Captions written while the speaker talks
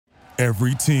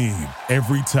Every team,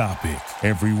 every topic,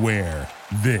 everywhere.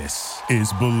 This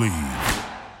is Believe.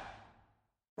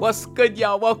 What's good,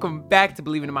 y'all? Welcome back to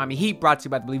Believe in the Miami Heat, brought to you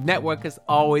by the Believe Network. As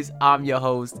always, I'm your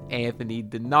host, Anthony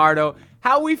DiNardo.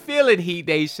 How we feeling, Heat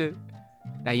Nation?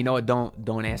 Now, you know what?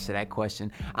 Don't answer that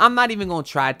question. I'm not even going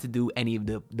to try to do any of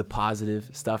the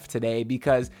positive stuff today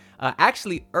because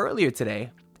actually earlier today,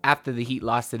 after the Heat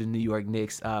lost to the New York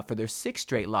Knicks for their sixth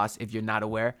straight loss, if you're not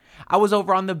aware, I was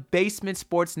over on the Basement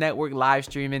Sports Network live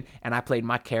streaming, and I played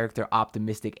my character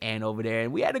Optimistic Ann over there,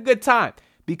 and we had a good time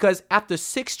because after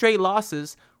 6 straight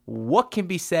losses, what can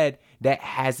be said that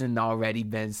hasn't already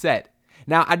been said?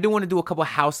 Now, I do want to do a couple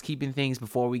housekeeping things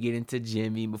before we get into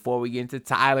Jimmy, before we get into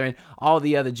Tyler, and all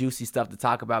the other juicy stuff to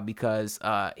talk about because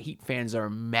Heat fans are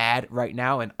mad right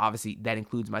now, and obviously that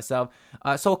includes myself.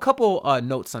 So a couple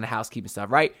notes on the housekeeping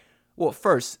stuff, right? Well,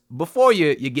 first, before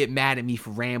you get mad at me for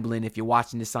rambling, if you're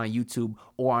watching this on YouTube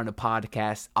or on the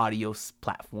podcast audio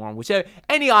platform, whichever,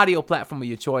 any audio platform of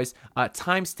your choice,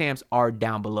 timestamps are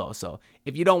down below. So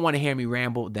if you don't want to hear me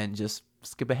ramble, then just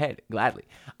skip ahead, gladly.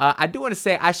 I do want to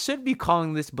say I should be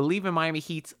calling this Believe in Miami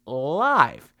Heat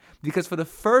live because for the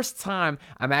first time,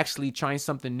 I'm actually trying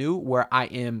something new where I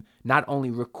am not only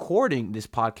recording this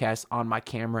podcast on my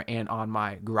camera and on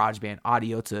my GarageBand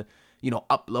audio to,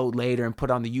 upload later and put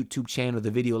on the YouTube channel,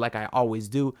 the video like I always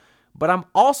do, but I'm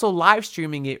also live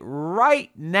streaming it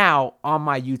right now on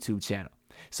my YouTube channel.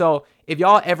 So if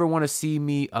y'all ever want to see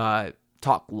me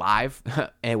talk live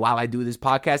and while I do this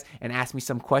podcast and ask me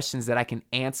some questions that I can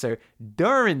answer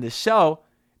during the show,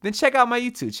 then check out my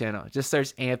YouTube channel. Just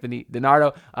search Anthony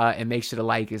DiNardo and make sure to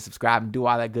like and subscribe and do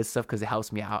all that good stuff because it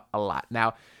helps me out a lot.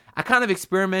 Now, I kind of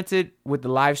experimented with the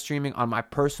live streaming on my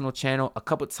personal channel a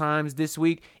couple times this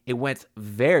week. It went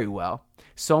very well,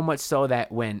 so much so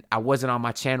that when I wasn't on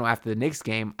my channel after the Knicks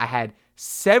game, I had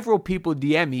several people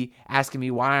DM me asking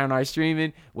me why aren't I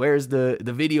streaming? Where's the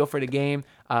video for the game?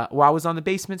 Well, I was on the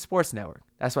Basement Sports Network.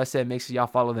 That's why I said make sure y'all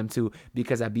follow them too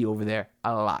because I be over there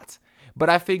a lot. But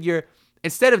I figure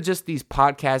instead of just these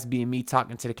podcasts being me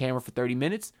talking to the camera for 30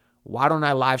 minutes, why don't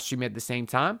I live stream at the same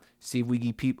time? See if we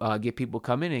get people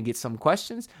come in and get some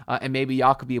questions, and maybe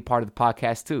y'all could be a part of the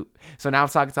podcast too. So now I'm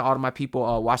talking to all of my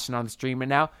people watching on the stream right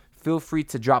now. Feel free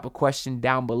to drop a question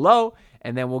down below,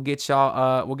 and then we'll get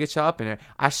y'all up in there.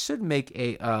 I should make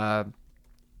a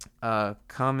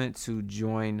comment to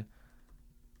join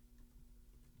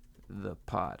the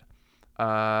pod.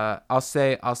 I'll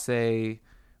say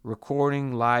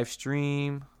recording live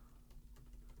stream,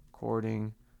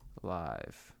 recording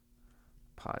live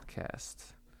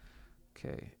podcast.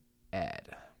 Okay,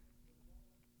 add.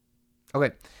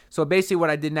 Okay, so basically what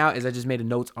I did now is I just made a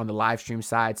note on the live stream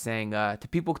side saying to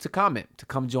people to comment, to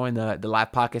come join the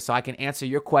live podcast so I can answer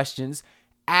your questions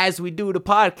as we do the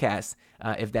podcast,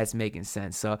 if that's making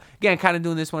sense. So again, kind of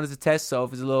doing this one as a test, so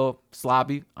if it's a little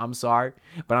sloppy, I'm sorry.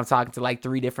 But I'm talking to like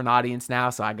 3 different audience now,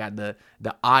 so I got the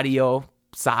audio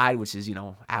side, which is,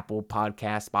 Apple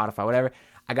Podcast, Spotify, whatever.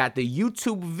 I got the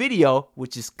YouTube video,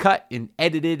 which is cut and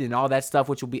edited and all that stuff,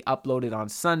 which will be uploaded on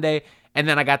Sunday. And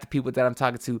then I got the people that I'm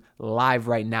talking to live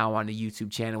right now on the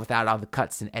YouTube channel without all the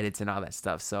cuts and edits and all that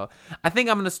stuff. So I think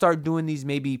I'm going to start doing these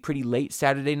maybe pretty late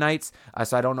Saturday nights.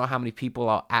 So I don't know how many people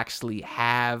I'll actually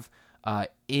have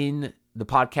in the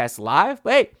podcast live.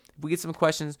 But hey, if we get some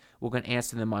questions, we're going to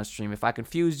answer them on stream. If I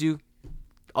confused you,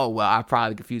 oh, well, I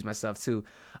probably confused myself too.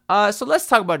 So let's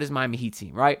talk about this Miami Heat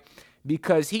team, right?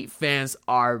 Because Heat fans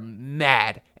are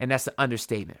mad, and that's an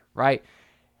understatement, right?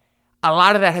 A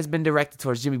lot of that has been directed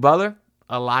towards Jimmy Butler.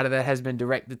 A lot of that has been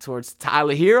directed towards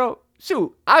Tyler Herro.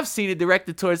 Shoot, I've seen it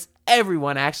directed towards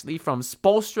everyone, actually, from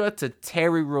Spoelstra to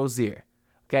Terry Rozier,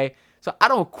 okay? So I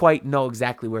don't quite know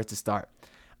exactly where to start.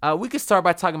 We could start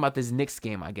by talking about this Knicks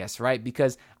game, I guess, right?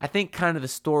 Because I think kind of the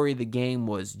story of the game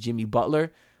was Jimmy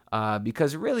Butler.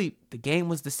 Because really, the game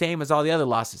was the same as all the other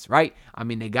losses, right? I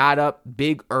mean, they got up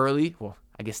big early. Well,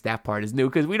 I guess that part is new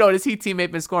because we know this Heat team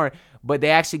ain't been scoring. But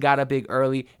they actually got up big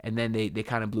early, and then they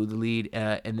kind of blew the lead.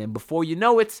 And then before you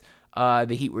know it,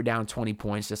 the Heat were down 20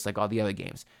 points, just like all the other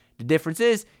games. The difference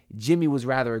is Jimmy was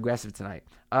rather aggressive tonight.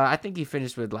 I think he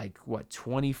finished with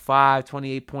 25,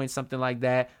 28 points, something like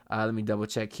that. Let me double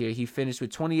check here. He finished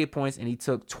with 28 points, and he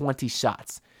took 20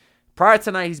 shots. Prior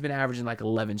tonight, he's been averaging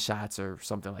 11 shots or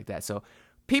something like that. So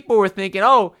people were thinking,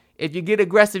 oh, if you get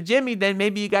aggressive Jimmy, then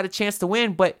maybe you got a chance to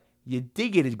win. But you did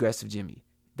get aggressive Jimmy.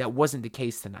 That wasn't the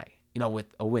case tonight,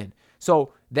 with a win.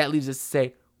 So that leaves us to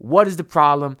say, what is the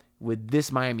problem with this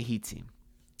Miami Heat team?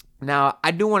 Now, I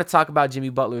do want to talk about Jimmy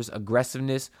Butler's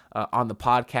aggressiveness on the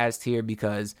podcast here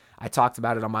because I talked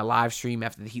about it on my live stream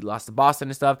after the Heat lost to Boston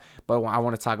and stuff, but I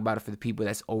want to talk about it for the people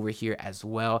that's over here as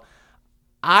well.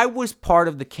 I was part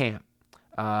of the camp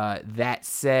that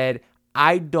said,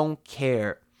 I don't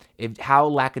care how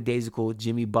lackadaisical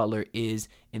Jimmy Butler is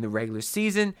in the regular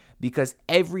season, because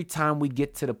every time we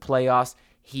get to the playoffs,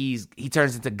 he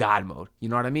turns into God mode. You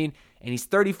know what I mean? And he's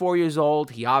 34 years old.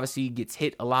 He obviously gets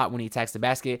hit a lot when he attacks the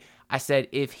basket. I said,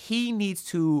 if he needs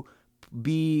to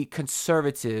be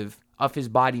conservative of his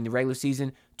body in the regular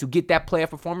season to get that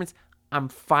playoff performance, I'm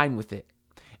fine with it.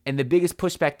 And the biggest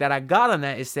pushback that I got on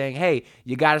that is saying, hey,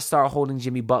 you got to start holding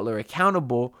Jimmy Butler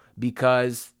accountable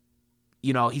because,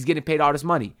 he's getting paid all this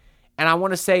money. And I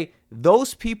want to say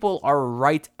those people are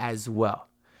right as well,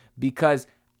 because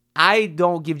I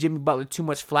don't give Jimmy Butler too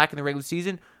much flack in the regular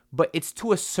season, but it's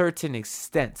to a certain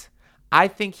extent. I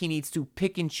think he needs to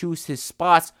pick and choose his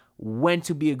spots when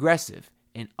to be aggressive.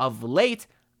 And of late,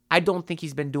 I don't think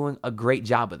he's been doing a great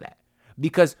job of that.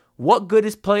 Because what good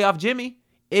is playoff Jimmy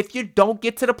if you don't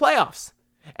get to the playoffs?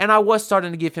 And I was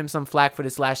starting to give him some flack for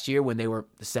this last year when they were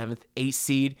the 7th, 8th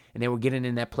seed, and they were getting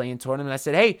in that play-in tournament. I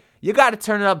said, hey, you got to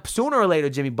turn it up sooner or later,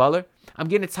 Jimmy Butler. I'm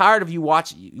getting tired of you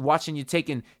watching you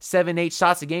taking 7, 8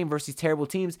 shots a game versus these terrible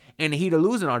teams, and the Heat are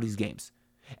losing all these games.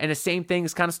 And the same thing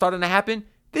is kind of starting to happen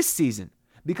this season.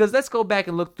 Because let's go back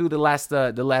and look through the last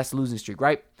losing streak,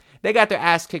 right? They got their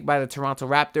ass kicked by the Toronto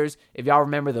Raptors. If y'all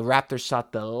remember, the Raptors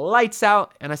shot the lights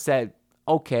out, and I said,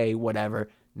 okay, whatever,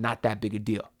 not that big a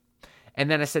deal. And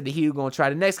then I said the Heat were going to try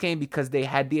the next game because they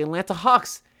had the Atlanta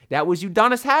Hawks. That was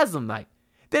Udonis Haslem night.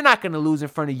 They're not going to lose in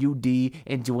front of UD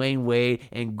and Dwayne Wade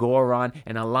and Goran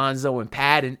and Alonzo and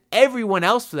Pat and everyone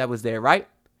else that was there, right?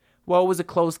 Well, it was a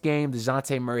close game.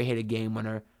 DeJounte Murray hit a game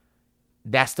winner.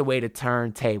 That's the way to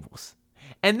turn tables.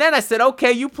 And then I said,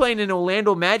 okay, you playing an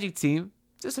Orlando Magic team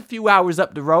just a few hours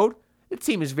up the road. The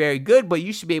team is very good, but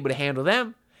you should be able to handle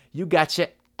them. You got your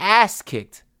ass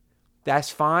kicked. That's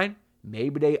fine.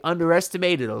 Maybe they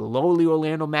underestimated a lowly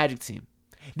Orlando Magic team.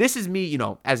 This is me,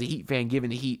 as a Heat fan, giving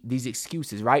the Heat these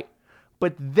excuses, right?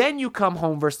 But then you come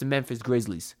home versus the Memphis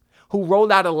Grizzlies, who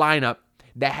rolled out a lineup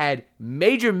that had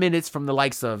major minutes from the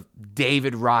likes of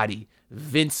David Roddy,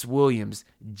 Vince Williams,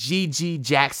 G.G.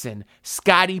 Jackson,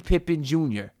 Scottie Pippen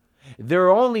Jr.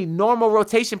 Their only normal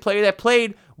rotation player that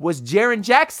played was Jaren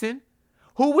Jackson,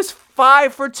 who was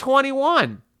 5 for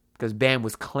 21, because Bam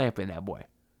was clamping that boy.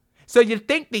 So you'd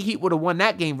think the Heat would have won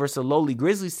that game versus a lowly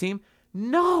Grizzlies team.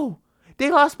 No,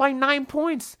 they lost by 9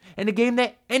 points in a game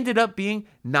that ended up being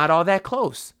not all that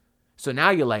close. So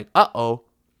now you're like, uh-oh,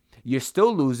 you're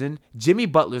still losing. Jimmy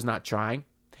Butler's not trying.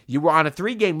 You were on a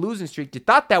 3-game losing streak. You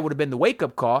thought that would have been the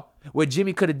wake-up call where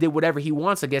Jimmy could have did whatever he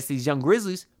wants against these young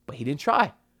Grizzlies, but he didn't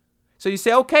try. So you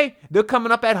say, okay, they're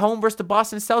coming up at home versus the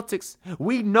Boston Celtics.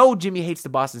 We know Jimmy hates the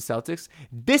Boston Celtics.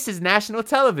 This is national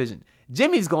television.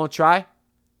 Jimmy's going to try.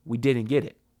 We didn't get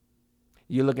it.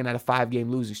 You're looking at a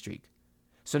 5-game losing streak.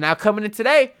 So now coming in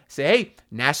today, say, hey,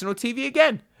 national TV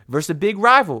again versus a big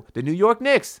rival, the New York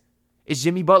Knicks. Is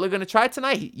Jimmy Butler going to try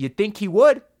tonight? You'd think he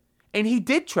would. And he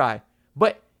did try.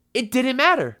 But it didn't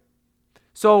matter.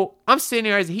 So I'm sitting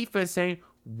here as a Heat fan saying,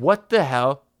 what the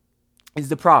hell is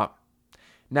the problem?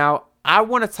 Now, I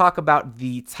want to talk about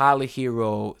the Tyler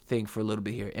Herro thing for a little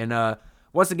bit here. And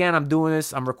once again, I'm doing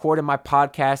this. I'm recording my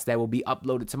podcast that will be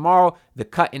uploaded tomorrow, the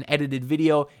cut and edited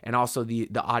video, and also the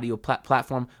audio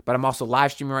platform. But I'm also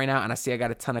live streaming right now, and I see I got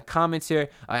a ton of comments here,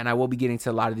 and I will be getting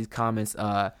to a lot of these comments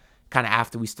kind of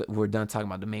after we're done talking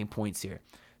about the main points here.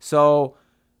 So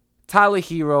Tyler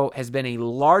Herro has been a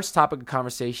large topic of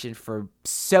conversation for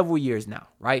several years now,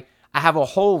 right? I have a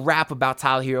whole rap about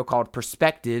Tyler Herro called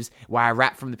Perspectives, where I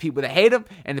rap from the people that hate him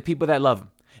and the people that love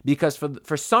him. Because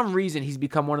for some reason, he's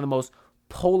become one of the most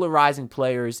polarizing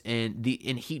players in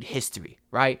Heat history,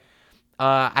 right?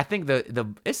 I think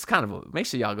it's kind of make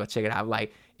sure y'all go check it out.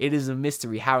 Like, it is a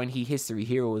mystery how in Heat history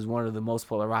Herro is one of the most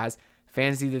polarized.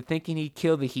 Fans either thinking he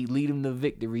killed the Heat, lead him to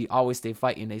victory, always stay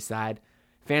fighting their side.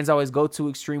 Fans always go to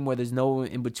extreme where there's no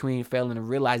in between, failing to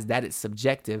realize that it's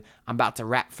subjective. I'm about to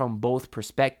rap from both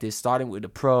perspectives, starting with the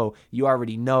pro. You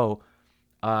already know.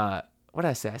 What did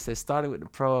I say? I said starting with the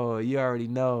pro. You already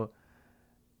know.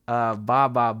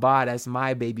 That's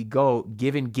my baby. Go.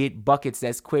 Give and get buckets.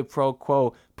 That's quid pro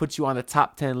quo. Put you on the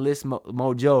top 10 list,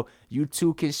 Mojo. You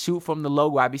too can shoot from the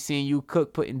logo. I be seeing you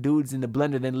cook, putting dudes in the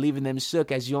blender, then leaving them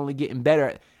shook as you only getting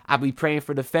better. I be praying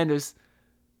for defenders.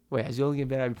 Wait, as you only get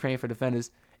better, I be praying for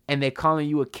defenders. And they calling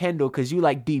you a Kendall because you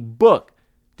like D-Book.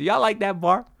 Do y'all like that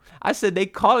bar? I said they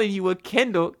calling you a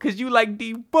Kendall because you like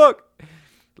D-Book.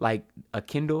 Like a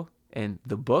Kindle and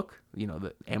the book,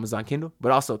 the Amazon Kindle,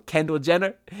 but also Kendall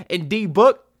Jenner and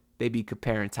D-Book. They be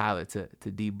comparing Tyler to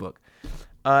D-Book.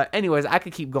 Anyways, I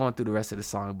could keep going through the rest of the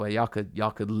song, but y'all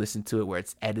could listen to it where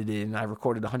it's edited and I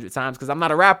recorded 100 times because I'm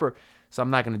not a rapper. so I'm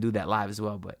not going to do that live as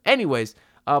well. But anyways,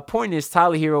 point is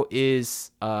Tyler Herro is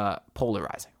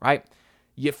polarizing, right?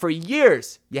 For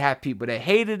years, you have people that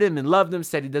hated him and loved him,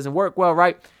 said he doesn't work well,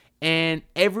 right? And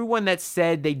everyone that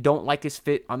said they don't like his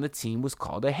fit on the team was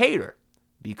called a hater,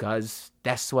 because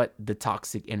that's what the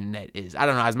toxic internet is. I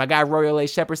don't know. As my guy Royal A.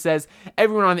 Shepard says,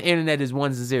 everyone on the internet is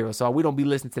ones and zeros, so we don't be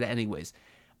listening to that anyways.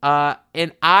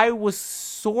 And I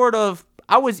was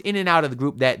in and out of the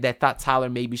group that thought Tyler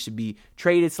maybe should be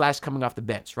traded / coming off the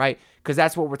bench, right? Because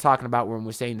that's what we're talking about when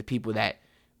we're saying the people that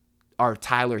are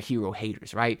Tyler Herro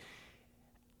haters, right?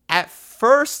 At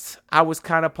first, I was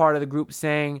kind of part of the group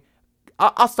saying,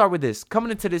 I'll start with this.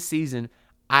 Coming into this season,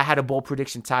 I had a bold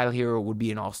prediction Tyler Herro would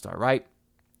be an all-star, right?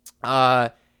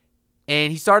 And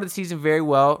he started the season very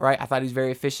well, right? I thought he was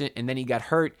very efficient, and then he got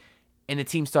hurt, and the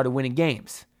team started winning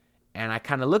games. And I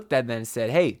kind of looked at that and said,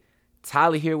 hey,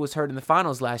 Tyler Herro was hurt in the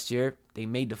finals last year. They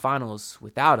made the finals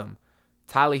without him.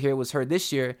 Tyler Herro was hurt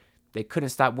this year. They couldn't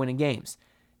stop winning games.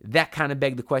 That kind of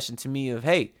begged the question to me of,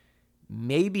 hey,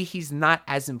 maybe he's not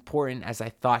as important as I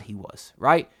thought he was,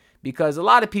 right? Because a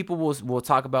lot of people will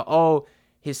talk about, oh,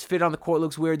 his fit on the court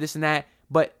looks weird, this and that.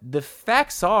 But the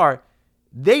facts are,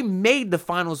 they made the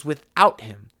finals without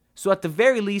him. So at the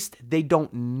very least, they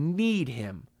don't need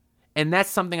him. And that's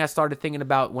something I started thinking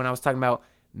about when I was talking about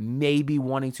maybe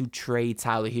wanting to trade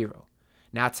Tyler Herro.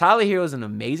 Now, Tyler Herro is an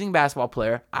amazing basketball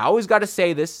player. I always got to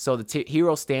say this so the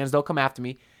Herro stands don't come after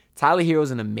me. Tyler Herro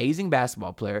is an amazing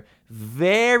basketball player.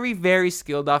 Very, very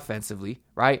skilled offensively,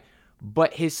 right?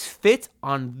 But his fit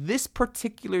on this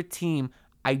particular team,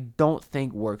 I don't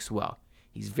think works well.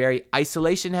 He's very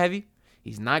isolation heavy.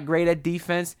 He's not great at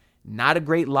defense, not a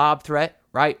great lob threat,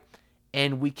 right?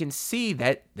 And we can see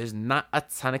that there's not a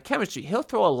ton of chemistry. He'll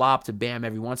throw a lob to Bam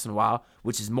every once in a while,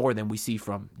 which is more than we see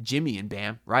from Jimmy and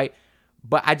Bam, right?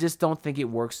 But I just don't think it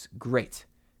works great,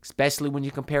 especially when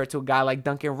you compare it to a guy like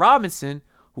Duncan Robinson,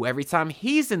 who every time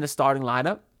he's in the starting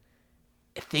lineup,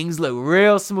 things look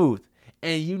real smooth.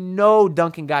 And you know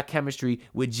Duncan got chemistry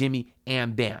with Jimmy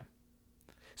and Bam.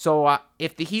 So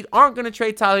if the Heat aren't going to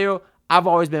trade Tyler Herro, I've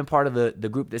always been part of the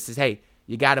group that says, hey,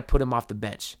 you got to put him off the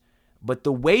bench. But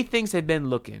the way things have been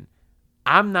looking,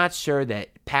 I'm not sure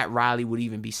that Pat Riley would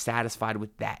even be satisfied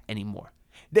with that anymore.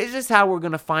 This is how we're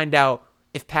going to find out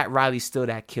if Pat Riley's still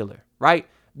that killer, right?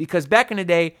 Because back in the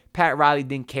day, Pat Riley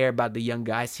didn't care about the young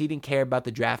guys. He didn't care about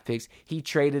the draft picks. He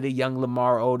traded a young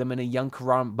Lamar Odom and a young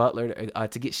Karan Butler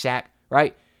to get Shaq,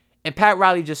 right? And Pat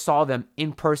Riley just saw them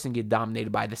in person get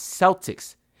dominated by the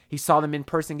Celtics. He saw them in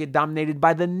person get dominated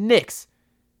by the Knicks.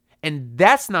 And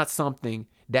that's not something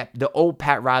that the old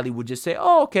Pat Riley would just say,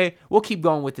 oh, okay, we'll keep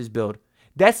going with this build.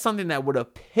 That's something that would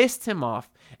have pissed him off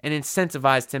and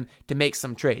incentivized him to make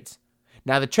some trades.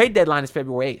 Now, the trade deadline is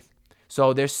February 8th.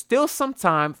 So there's still some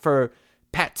time for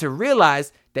Pat to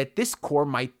realize that this core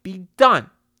might be done.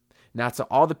 Now, to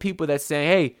all the people that say,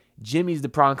 hey, Jimmy's the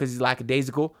problem because he's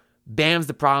lackadaisical. Bam's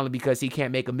the problem because he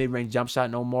can't make a mid-range jump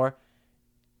shot no more.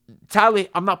 Tyler,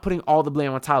 I'm not putting all the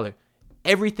blame on Tyler.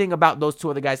 Everything about those two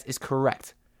other guys is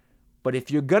correct. But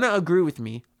if you're going to agree with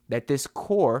me that this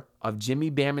core of Jimmy,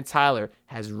 Bam, and Tyler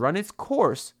has run its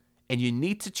course and you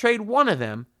need to trade one of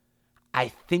them, I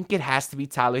think it has to be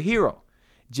Tyler Herro.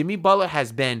 Jimmy Butler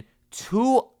has been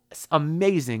too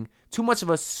amazing, too much of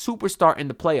a superstar in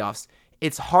the playoffs.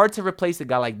 It's hard to replace a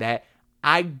guy like that.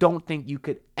 I don't think you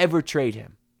could ever trade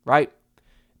him, right?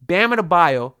 Bam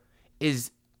Adebayo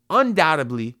is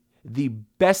undoubtedly the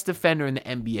best defender in the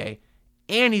NBA,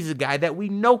 and he's a guy that we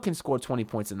know can score 20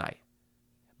 points a night.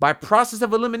 By process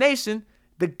of elimination,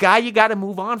 the guy you got to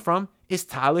move on from is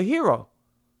Tyler Herro.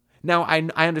 Now,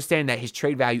 I understand that his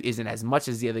trade value isn't as much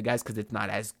as the other guys because it's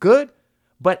not as good,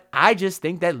 but I just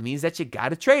think that means that you got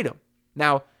to trade him.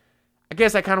 Now, I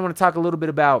guess I kind of want to talk a little bit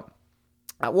about,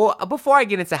 before I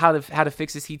get into how to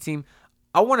fix this Heat team,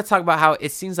 I want to talk about how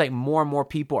it seems like more and more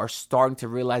people are starting to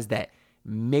realize that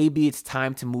maybe it's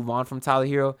time to move on from Tyler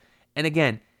Herro. And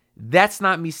again, that's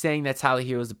not me saying that Tyler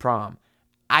Herro is the problem.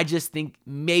 I just think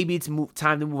maybe it's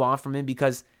time to move on from him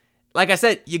because, like I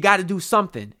said, you got to do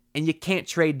something. And you can't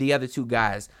trade the other two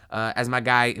guys. As my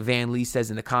guy Van Lee says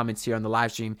in the comments here on the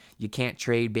live stream, you can't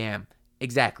trade Bam.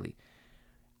 Exactly.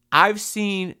 I've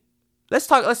seen, let's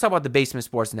talk about the Basement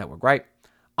Sports Network, right?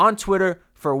 On Twitter,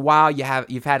 for a while,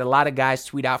 you've had a lot of guys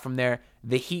tweet out from there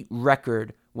the Heat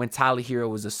record when Tyler Herro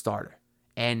was a starter.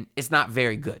 And it's not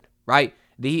very good, right?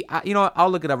 I'll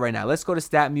look it up right now. Let's go to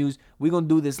StatMuse. We're going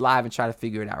to do this live and try to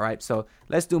figure it out, right? So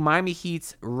let's do Miami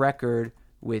Heat's record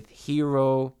with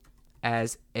Herro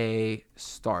as a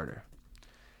starter.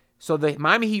 So the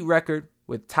Miami Heat record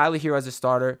with Tyler Herro as a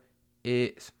starter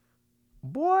is,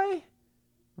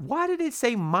 why did it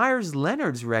say Myers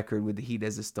Leonard's record with the Heat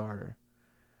as a starter?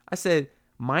 I said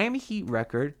Miami Heat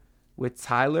record with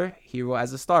Tyler Herro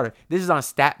as a starter. This is on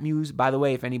StatMuse, by the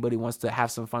way, if anybody wants to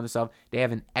have some fun and stuff. They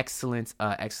have an excellent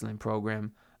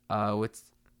program. It's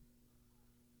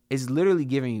literally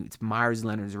giving you Myers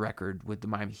Leonard's record with the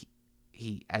Miami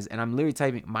Heat. And I'm literally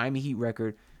typing Miami Heat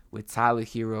record with Tyler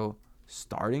Herro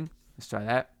starting. Let's try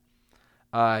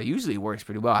that. Usually it works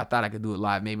pretty well. I thought I could do it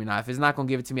live. Maybe not. If it's not going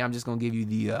to give it to me, I'm just going to give you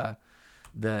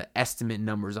the estimate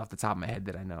numbers off the top of my head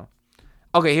that I know.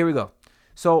 Okay, here we go.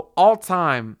 So all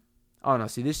time. Oh, no.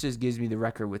 See, this just gives me the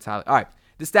record with Tyler. All right.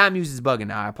 The StatMuse is bugging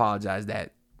now. I apologize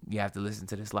that you have to listen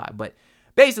to this live. But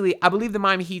basically, I believe the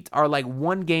Miami Heat are like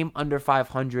one game under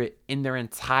 500 in their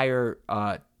entire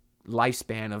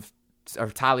lifespan of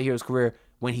Tyler Herro's career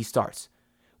when he starts.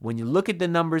 When you look at the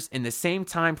numbers in the same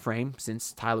time frame,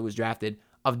 since Tyler was drafted,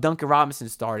 of Duncan Robinson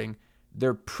starting,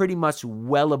 they're pretty much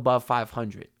well above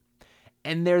 500.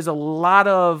 And there's a lot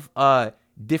of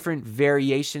different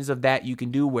variations of that you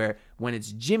can do where when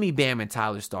it's Jimmy, Bam, and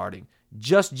Tyler starting,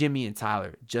 just Jimmy and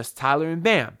Tyler, just Tyler and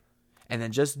Bam, and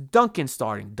then just Duncan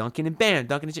starting, Duncan and Bam,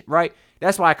 Duncan and Jimmy, right?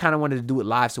 That's why I kind of wanted to do it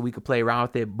live so we could play around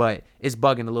with it, but it's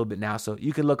bugging a little bit now, so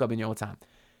you can look up in your own time.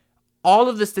 All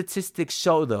of the statistics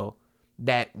show, though,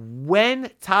 that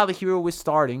when Tyler Herro was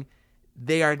starting,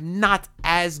 they are not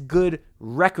as good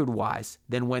record-wise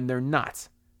than when they're not.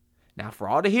 Now, for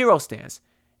all the Herro stands,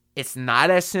 it's not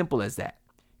as simple as that.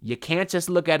 You can't just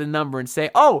look at a number and say,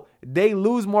 oh, they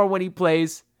lose more when he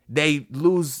plays, they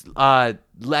lose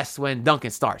less when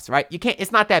Duncan starts, right? You can't.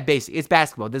 It's not that basic. It's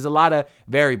basketball. There's a lot of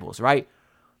variables, right?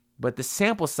 But the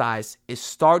sample size is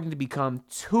starting to become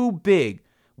too big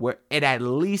where it at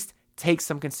least takes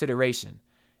some consideration.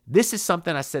 This is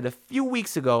something I said a few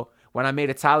weeks ago when I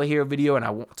made a Tyler Herro video, and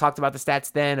I talked about the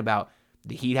stats then about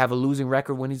the Heat have a losing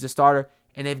record when he's a starter,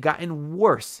 and they've gotten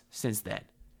worse since then.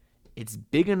 It's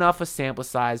big enough a sample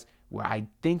size where I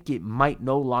think it might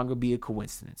no longer be a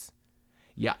coincidence.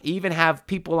 You even have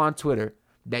people on Twitter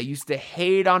that used to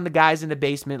hate on the guys in the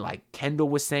basement, like Kendall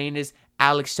was saying this,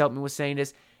 Alex Shelton was saying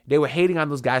this. They were hating on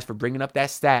those guys for bringing up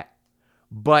that stat.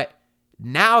 But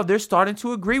now they're starting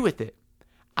to agree with it.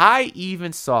 I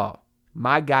even saw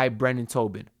my guy, Brendan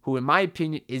Tobin, who in my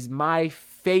opinion is my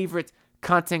favorite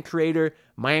content creator,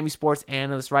 Miami sports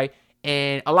analyst, right?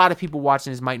 And a lot of people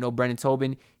watching this might know Brendan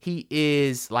Tobin. He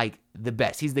is like the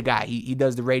best. He's the guy. He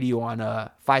does the radio on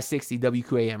 560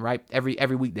 WQAM, right?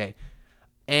 Every weekday.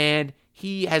 And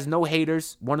he has no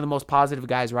haters. One of the most positive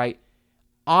guys, right?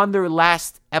 On their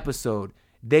last episode,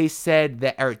 they said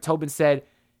that Eric Tobin said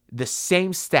the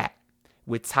same stat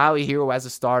with Tyler Herro as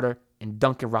a starter and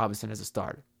Duncan Robinson as a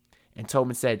starter. And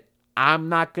Tobin said, I'm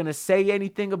not going to say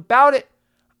anything about it.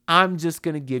 I'm just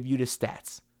going to give you the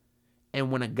stats. And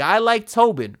when a guy like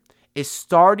Tobin is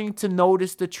starting to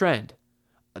notice the trend,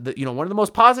 one of the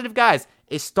most positive guys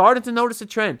is starting to notice the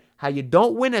trend, how you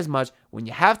don't win as much when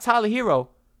you have Tyler Herro,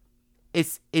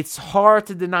 it's hard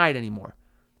to deny it anymore.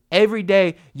 Every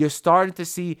day, you're starting to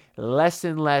see less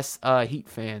and less Heat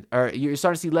fans, or you're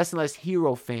starting to see less and less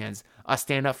Herro fans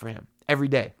stand up for him every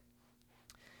day.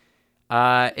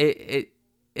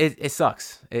 It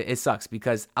sucks. It sucks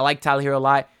because I like Tyler Herro a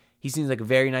lot. He seems like a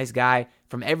very nice guy.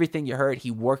 From everything you heard, he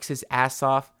works his ass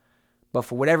off. But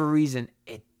for whatever reason,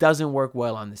 it doesn't work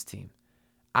well on this team.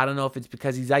 I don't know if it's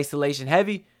because he's isolation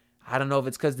heavy. I don't know if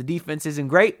it's because the defense isn't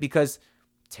great, because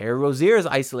Terry Rozier is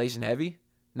isolation heavy.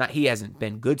 He hasn't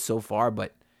been good so far,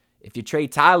 but if you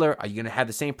trade Tyler, are you going to have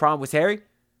the same problem with Terry?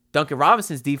 Duncan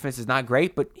Robinson's defense is not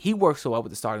great, but he works so well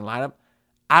with the starting lineup.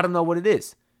 I don't know what it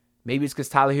is. Maybe it's because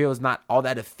Tyler Herro is not all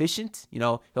that efficient.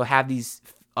 He'll have these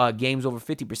games over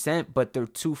 50%, but they're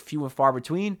too few and far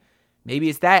between. Maybe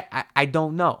it's that. I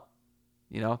don't know.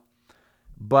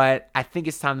 But I think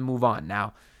it's time to move on.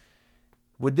 Now,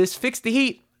 would this fix the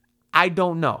Heat? I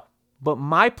don't know. But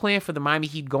my plan for the Miami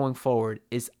Heat going forward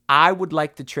is I would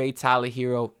like to trade Tyler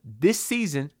Herro this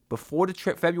season before the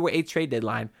February 8th trade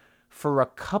deadline for a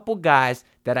couple guys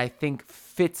that I think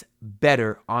fit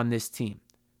better on this team,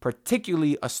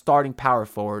 particularly a starting power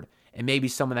forward and maybe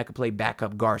someone that could play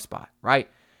backup guard spot, right?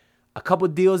 A couple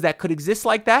deals that could exist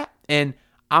like that, and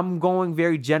I'm going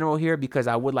very general here because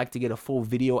I would like to get a full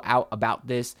video out about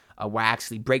this where I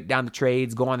actually break down the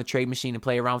trades, go on the trade machine and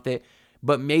play around with it.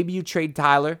 But maybe you trade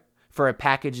Tyler for a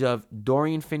package of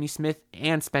Dorian Finney-Smith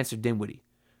and Spencer Dinwiddie,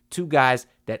 two guys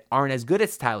that aren't as good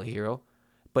as Tyler Herro,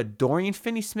 but Dorian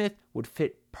Finney-Smith would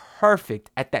fit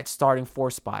perfect at that starting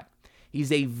four spot. He's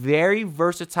a very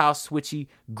versatile, switchy,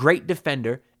 great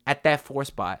defender at that four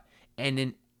spot and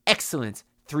an excellent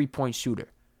three-point shooter.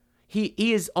 He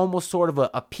is almost sort of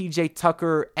a PJ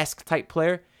Tucker-esque type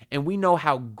player, And we know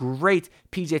how great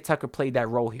PJ Tucker played that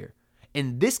role here.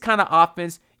 In this kind of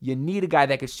offense, you need a guy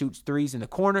that can shoot threes in the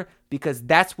corner because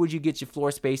that's where you get your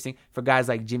floor spacing for guys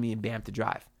like Jimmy and Bam to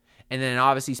drive. And then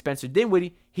obviously Spencer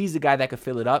Dinwiddie, he's the guy that can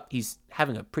fill it up. He's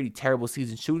having a pretty terrible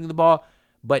season shooting the ball,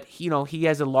 but he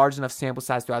has a large enough sample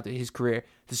size throughout his career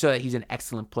to show that he's an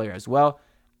excellent player as well.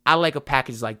 I like a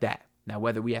package like that. Now,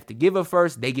 whether we have to give a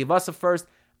first, they give us a first,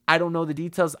 I don't know the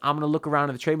details. I'm going to look around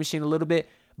in the trade machine a little bit,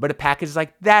 but a package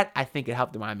like that, I think it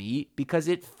helped the Miami Heat because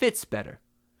it fits better.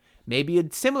 Maybe a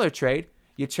similar trade,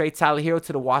 you trade Tyler Herro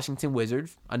to the Washington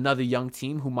Wizards, another young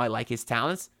team who might like his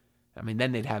talents. I mean,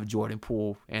 then they'd have Jordan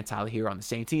Poole and Tyler Herro on the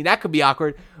same team. That could be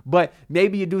awkward, but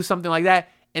maybe you do something like that,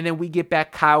 and then we get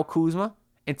back Kyle Kuzma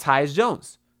and Tyus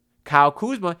Jones. Kyle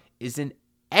Kuzma is an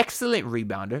excellent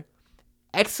rebounder,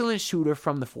 excellent shooter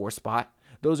from the 4 spot.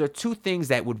 Those are two things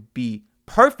that would be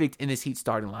perfect in this Heat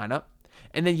starting lineup.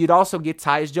 And then you'd also get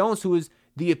Tyus Jones, who is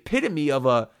the epitome of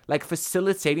a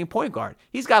facilitating point guard.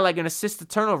 He's got like an assist to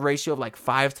turnover ratio of like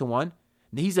 5-1.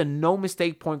 He's a no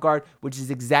mistake point guard, which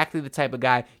is exactly the type of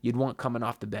guy you'd want coming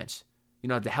off the bench,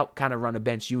 to help kind of run a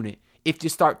bench unit. If you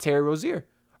start Terry Rozier,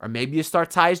 or maybe you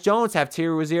start Tyus Jones, have Terry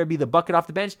Rozier be the bucket off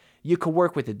the bench, you could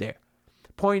work with it there.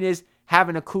 Point is,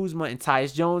 having a Kuzma and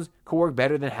Tyus Jones could work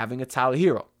better than having a Tyler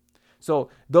Herro. So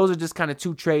those are just kind of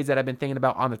two trades that I've been thinking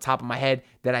about on the top of my head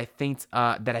that I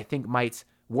think might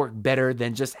work better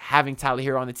than just having Tyler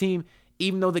Herro on the team,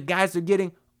 even though the guys they're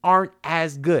getting aren't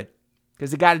as good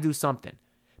because they got to do something.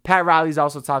 Pat Riley's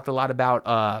also talked a lot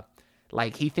about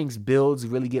he thinks builds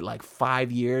really get like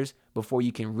 5 years before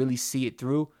you can really see it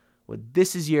through. Well,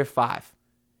 this is year 5.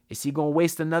 Is he going to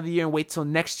waste another year and wait till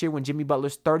next year when Jimmy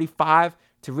Butler's 35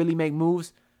 to really make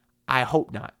moves? I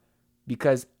hope not.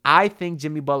 Because I think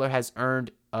Jimmy Butler has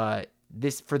earned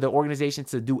this for the organization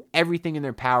to do everything in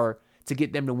their power to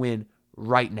get them to win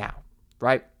right now,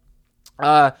 right?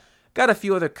 Got a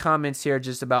few other comments here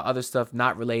just about other stuff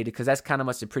not related because that's kind of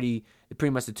pretty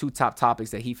much the 2 top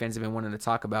topics that Heat fans have been wanting to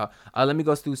talk about. Let me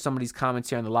go through some of these comments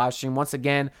here on the live stream. Once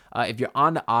again, if you're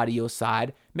on the audio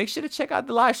side, make sure to check out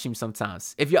the live stream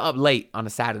sometimes. If you're up late on a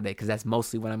Saturday, because that's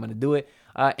mostly when I'm going to do it.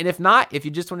 And if not, if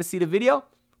you just want to see the video,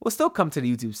 we'll still come to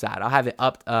the YouTube side. I'll have it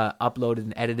uploaded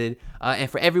and edited.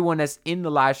 And for everyone that's in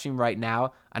the live stream right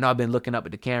now, I know I've been looking up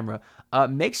at the camera.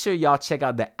 Make sure y'all check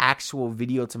out the actual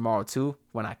video tomorrow too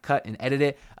when I cut and edit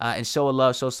it and show a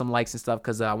love, show some likes and stuff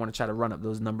because I want to try to run up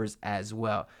those numbers as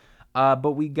well.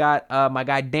 But we got my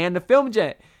guy Dan the Film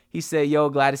Jet. He said, yo,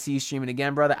 glad to see you streaming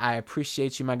again, brother. I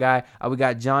appreciate you, my guy. We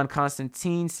got John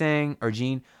Constantine saying, or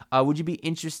Gene, would Miami be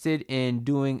interested in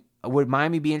doing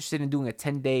a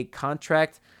 10-day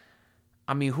contract?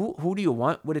 I mean, who do you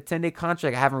want with a 10-day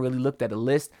contract? I haven't really looked at a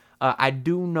list. I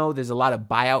do know there's a lot of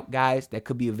buyout guys that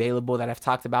could be available that I've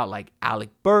talked about, like Alec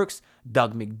Burks,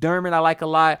 Doug McDermott I like a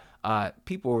lot.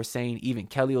 People were saying even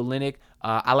Kelly Olynyk.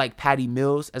 I like Patty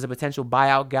Mills as a potential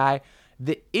buyout guy.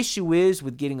 The issue is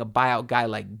with getting a buyout guy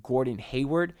like Gordon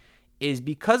Hayward is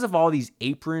because of all these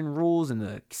apron rules and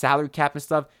the salary cap and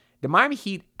stuff, the Miami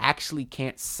Heat actually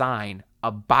can't sign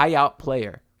a buyout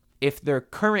player if their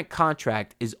current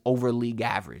contract is over league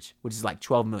average, which is like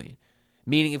 $12 million.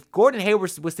 Meaning if Gordon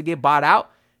Hayward was to get bought out,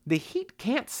 the Heat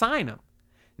can't sign him.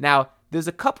 Now, there's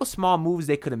a couple small moves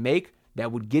they could have made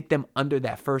that would get them under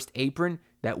that first apron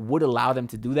that would allow them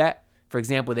to do that. For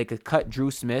example, they could cut Drew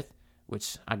Smith,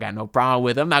 which I got no problem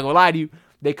with. I'm not going to lie to you.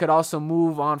 They could also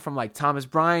move on from like Thomas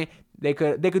Bryant. They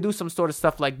could do some sort of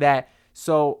stuff like that.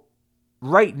 So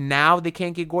right now they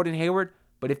can't get Gordon Hayward,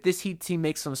 but if this Heat team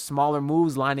makes some smaller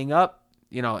moves lining up,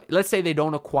 let's say they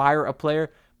don't acquire a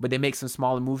player, but they make some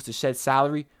smaller moves to shed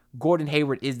salary, Gordon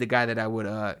Hayward is the guy that I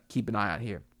would keep an eye on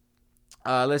here.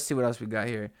 Let's see what else we got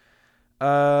here.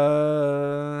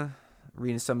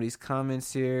 Reading some of these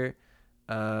comments here.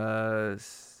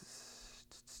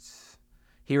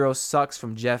 Hero sucks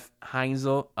from Jeff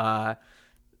Heinzel. I'm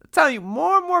telling you,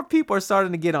 more and more people are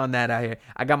starting to get on that out here.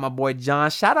 I got my boy John.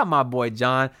 Shout out my boy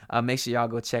John. Make sure y'all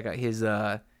go check out his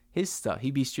stuff. He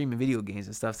be streaming video games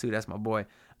and stuff too. That's my boy.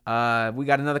 We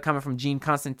got another comment from Gene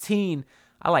Constantine.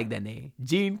 I like that name.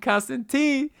 Gene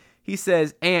Constantine. He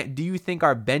says, Ant, do you think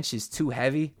our bench is too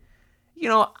heavy?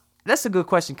 That's a good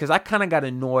question because I kind of got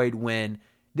annoyed when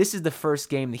this is the first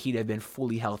game the Heat have been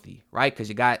fully healthy, right? Because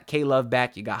you got K-Love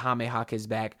back, you got Jaime Jaquez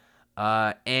back.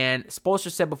 And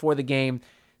Spoelstra said before the game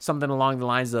something along the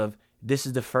lines of, this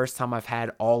is the first time I've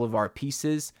had all of our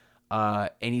pieces.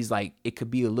 And he's like, it could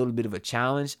be a little bit of a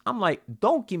challenge. I'm like,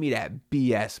 don't give me that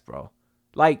BS, bro.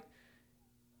 Like,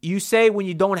 you say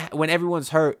when everyone's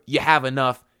hurt, you have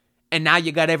enough, and now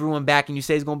you got everyone back and you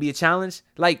say it's going to be a challenge?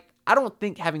 Like, I don't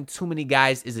think having too many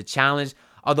guys is a challenge.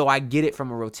 Although I get it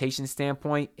from a rotation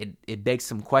standpoint, it begs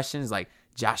some questions. Like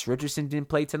Josh Richardson didn't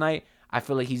play tonight. I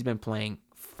feel like he's been playing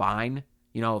fine.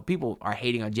 You know, people are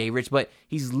hating on Jay Rich, but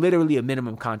he's literally a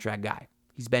minimum contract guy.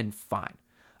 He's been fine.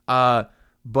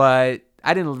 But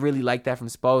I didn't really like that from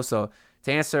Spo. So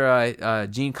to answer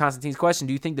Gene Constantine's question,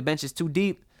 do you think the bench is too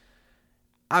deep?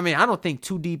 I mean, I don't think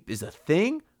too deep is a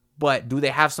thing, but do they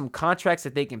have some contracts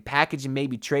that they can package and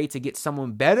maybe trade to get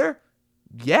someone better?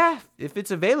 Yeah, if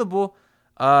it's available.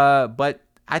 But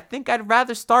I think I'd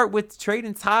rather start with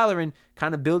trading Tyler and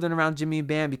kind of building around Jimmy and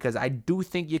Bam, because I do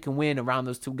think you can win around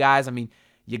those two guys. I mean,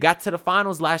 you got to the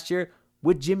finals last year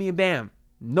with Jimmy and Bam,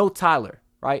 no Tyler,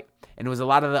 right? And it was a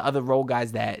lot of the other role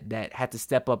guys that had to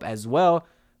step up as well.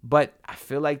 But I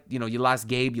feel like, you know, you lost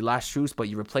Gabe, you lost Strus, but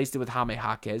you replaced it with Jaime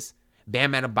Jaquez.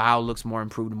 Bam Adebayo looks more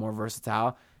improved and more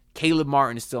versatile. Caleb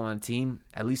Martin is still on the team,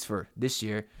 at least for this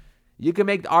year. You can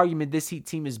make the argument this Heat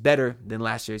team is better than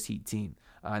last year's Heat team.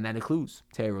 And that includes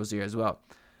Terry Rozier as well.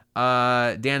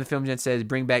 Dan the Film Gen says,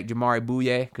 bring back Jamari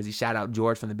Bouye, because he shout out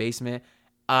George from the basement.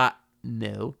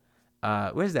 No.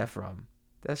 Where's that from?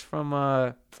 That's from,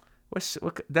 is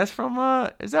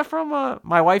that from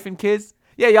My Wife and Kids?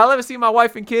 Yeah, y'all ever see My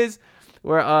Wife and Kids?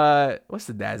 Where, what's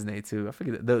the dad's name too? I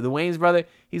forget. The Wayne's brother.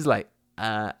 He's like,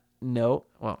 no.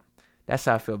 Well, that's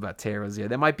how I feel about Terry Rozier.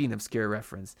 That might be an obscure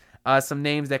reference. Some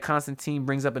names that Constantine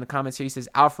brings up in the comments here. He says,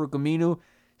 Al-Farouq Aminu.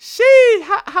 Shit,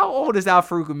 how old is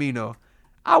Al-Farouq Aminu?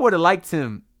 I would have liked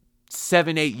him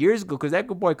 7-8 years ago, because that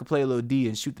good boy could play a little D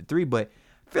and shoot the three, but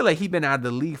I feel like he's been out of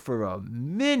the league for a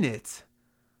minute.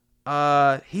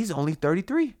 He's only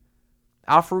 33.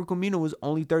 Al-Farouq Aminu was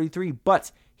only 33,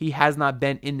 but he has not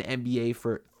been in the NBA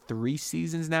for 3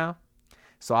 seasons now.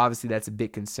 So obviously that's a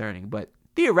bit concerning. But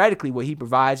theoretically, what he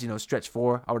provides, you know, stretch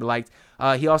 4, I would have liked.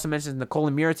 He also mentions Nikola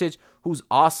Mirotic, who's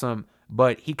awesome,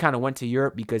 but he kind of went to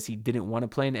Europe because he didn't want to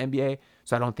play in the NBA.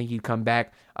 So I don't think he'd come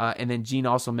back. And then Gene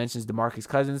also mentions DeMarcus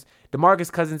Cousins.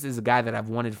 DeMarcus Cousins is a guy that I've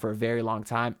wanted for a very long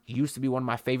time. He used to be one of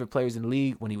my favorite players in the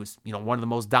league when he was, you know, one of the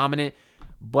most dominant.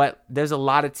 But there's a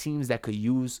lot of teams that could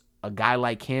use a guy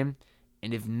like him.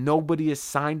 And if nobody has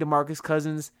signed DeMarcus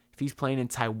Cousins, if he's playing in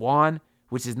Taiwan,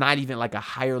 which is not even like a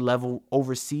higher level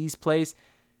overseas place,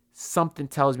 something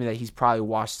tells me that he's probably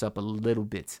washed up a little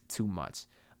bit too much.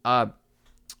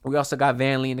 We also got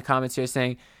Van Lee in the comments here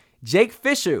saying, Jake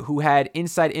Fisher, who had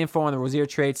inside info on the Rozier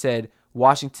trade, said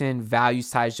Washington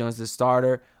values Tyus Jones as a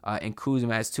starter and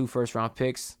Kuzma as 2 first-round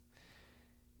picks.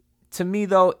 To me,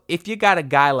 though, if you got a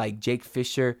guy like Jake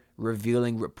Fisher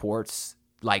revealing reports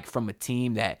like from a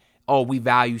team that, oh, we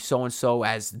value so-and-so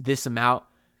as this amount,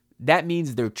 that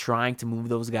means they're trying to move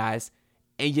those guys,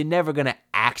 and you're never going to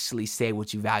actually say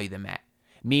what you value them at.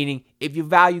 Meaning, if you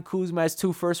value Kuzma as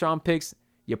 2 first-round picks,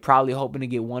 you're probably hoping to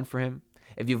get 1 for him.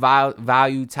 If you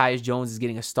value Tyus Jones as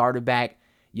getting a starter back,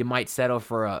 you might settle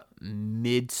for a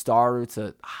mid-starter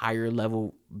to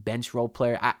higher-level bench role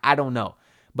player. I don't know.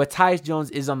 But Tyus Jones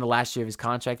is on the last year of his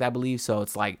contract, I believe, so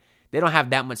it's like they don't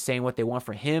have that much saying what they want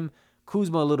for him.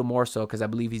 Kuzma a little more so, because I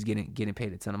believe he's getting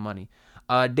paid a ton of money.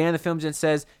 Dan the Film Gen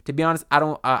says, to be honest,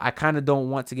 I kind of don't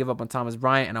want to give up on Thomas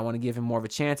Bryant, and I want to give him more of a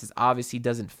chance. It's obvious he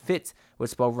doesn't fit what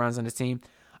Spo runs on his team.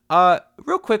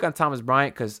 Real quick on Thomas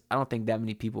Bryant, because I don't think that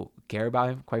many people care about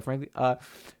him, quite frankly.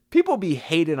 People be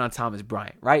hating on Thomas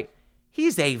Bryant, right?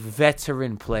 He's a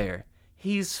veteran player.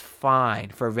 He's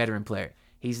fine for a veteran player.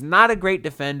 He's not a great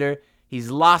defender.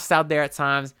 He's lost out there at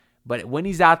times. But when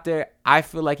he's out there, I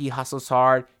feel like he hustles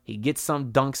hard. He gets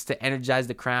some dunks to energize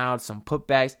the crowd, some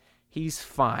putbacks. He's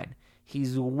fine.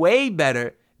 He's way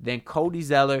better than Cody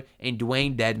Zeller and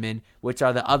Dwayne Dedmon, which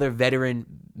are the other veteran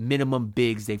minimum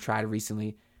bigs they've tried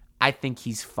recently. I think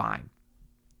he's fine.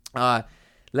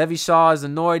 Levy Shaw is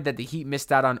annoyed that the Heat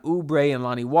missed out on Oubre and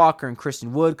Lonnie Walker and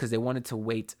Christian Wood because they wanted to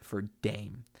wait for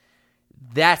Dame.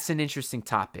 That's an interesting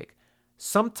topic.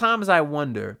 Sometimes I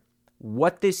wonder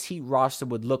what this Heat roster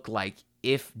would look like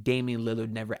if Damian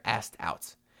Lillard never asked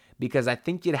out. Because I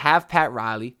think you'd have Pat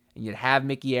Riley and you'd have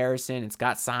Mickey Harrison and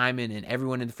Scott Simon and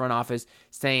everyone in the front office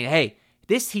saying, hey,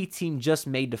 this Heat team just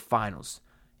made the finals.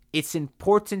 It's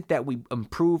important that we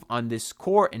improve on this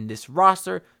core and this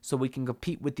roster so we can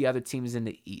compete with the other teams in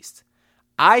the East.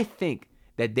 I think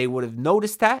that they would have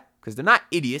noticed that because they're not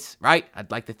idiots, right?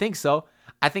 I'd like to think so.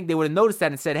 I think they would have noticed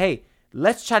that and said, hey,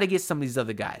 let's try to get some of these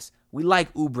other guys. We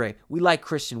like Oubre. We like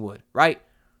Christian Wood, right?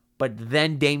 But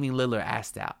then Damian Lillard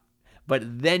asked out. But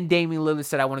then Damian Lillard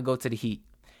said, I want to go to the Heat.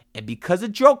 And because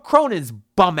of Joe Cronin's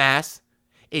bum ass,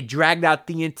 it dragged out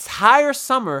the entire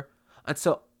summer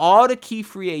until all the key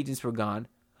free agents were gone.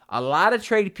 A lot of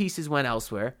trade pieces went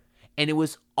elsewhere. And it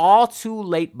was all too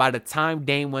late by the time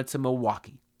Dame went to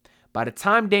Milwaukee. By the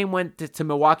time Dame went to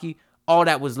Milwaukee, all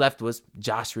that was left was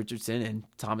Josh Richardson and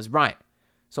Thomas Bryant.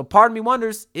 So part of me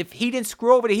wonders if he didn't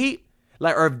screw over the Heat,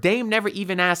 or if Dame never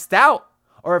even asked out,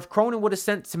 or if Cronin would have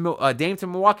sent Dame to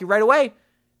Milwaukee right away,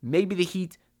 maybe the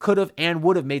Heat could have and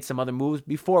would have made some other moves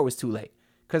before it was too late.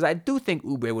 Because I do think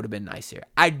Oubre would have been nice here.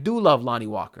 I do love Lonnie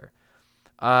Walker.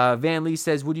 Van Lee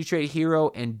says, would you trade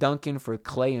Herro and Duncan for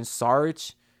Clay and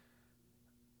Sarge?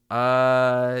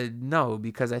 No,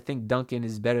 because I think Duncan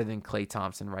is better than Klay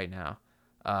Thompson right now.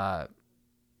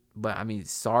 But I mean,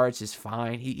 Sarge is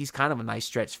fine. He's kind of a nice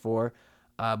stretch for.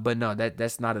 But no,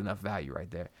 that's not enough value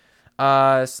right there.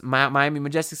 Miami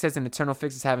Majestic says an eternal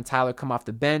fix is having Tyler come off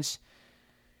the bench.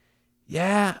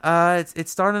 Yeah,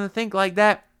 it's starting to think like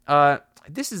that.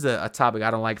 This is a topic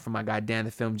I don't like from my guy Dan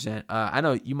the Film Gent. I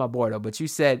know you my boy though, but you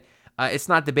said it's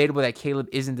not debatable that Caleb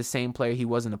isn't the same player he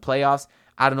was in the playoffs.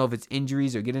 I don't know if it's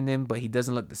injuries or getting him, but he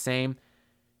doesn't look the same.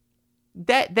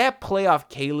 That playoff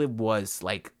Caleb was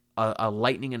like a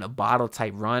lightning in a bottle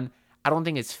type run. I don't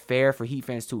think it's fair for Heat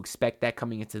fans to expect that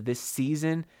coming into this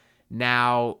season.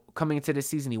 Now, coming into this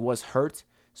season, he was hurt.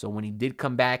 So when he did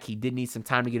come back, he did need some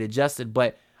time to get adjusted.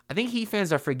 But I think Heat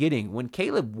fans are forgetting when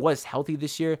Caleb was healthy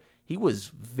this year, he was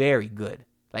very good.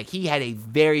 Like, he had a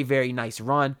very, very nice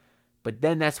run. But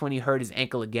then that's when he hurt his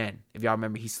ankle again. If y'all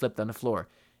remember, he slipped on the floor.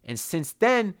 And since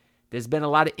then, there's been a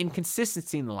lot of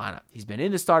inconsistency in the lineup. He's been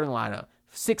in the starting lineup,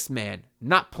 6-man,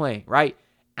 not playing, right?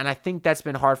 And I think that's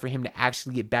been hard for him to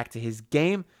actually get back to his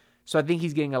game. So I think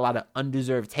he's getting a lot of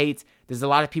undeserved hate. There's a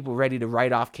lot of people ready to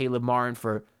write off Caleb Martin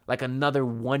for like another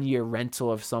 1-year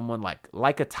rental of someone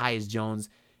like a Tyus Jones.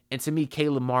 And to me,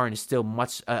 Caleb Martin is still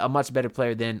a much better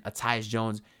player than a Tyus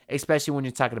Jones, especially when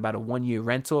you're talking about a 1-year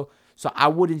rental. So I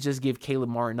wouldn't just give Caleb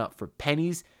Martin up for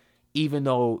pennies, even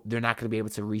though they're not going to be able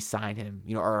to re-sign him,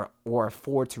 or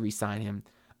afford to re-sign him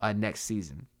next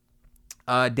season.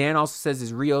 Dan also says,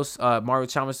 is Rios Mario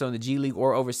Chalmers still in the G League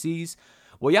or overseas?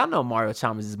 Well, y'all know Mario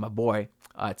Chalmers is my boy.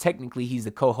 Technically, he's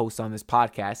the co-host on this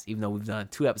podcast, even though we've done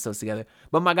 2 episodes together.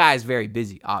 But my guy is very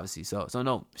busy, obviously, so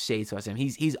no shade towards him.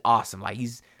 He's awesome. Like,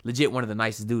 he's legit one of the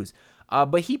nicest dudes.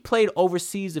 But he played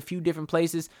overseas a few different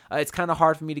places. It's kind of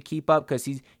hard for me to keep up because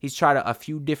he's tried a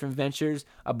few different ventures,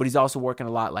 but he's also working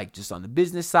a lot like just on the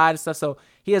business side and stuff. So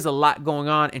he has a lot going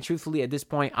on. And truthfully, at this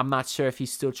point, I'm not sure if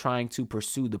he's still trying to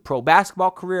pursue the pro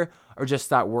basketball career or just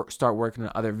start working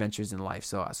on other ventures in life.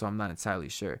 So I'm not entirely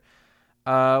sure.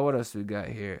 What else we got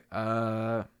here?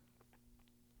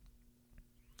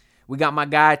 We got my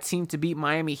guy, Team to Beat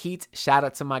Miami Heat. Shout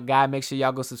out to my guy. Make sure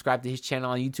y'all go subscribe to his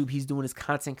channel on YouTube. He's doing his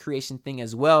content creation thing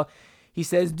as well. He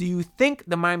says, do you think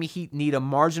the Miami Heat need a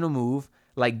marginal move,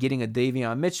 like getting a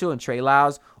Davion Mitchell and Trey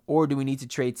Lyles, or do we need to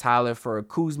trade Tyler for a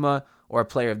Kuzma or a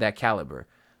player of that caliber?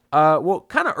 Well,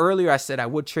 kind of earlier I said I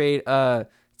would trade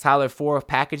Tyler for a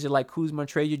package like Kuzma and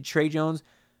Trey Jones,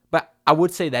 but I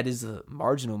would say that is a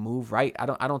marginal move, right? I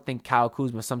don't think Kyle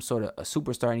Kuzma is some sort of a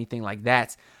superstar or anything like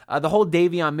that. The whole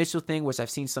Davion Mitchell thing, which I've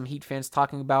seen some Heat fans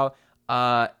talking about,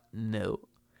 no.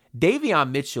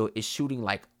 Davion Mitchell is shooting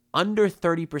like under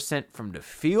 30% from the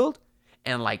field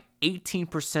and like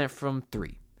 18% from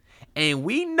 3. And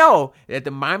we know that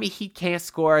the Miami Heat can't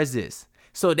score as is.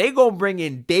 So they gonna bring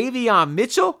in Davion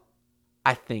Mitchell?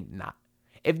 I think not.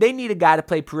 If they need a guy to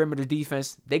play perimeter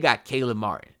defense, they got Caleb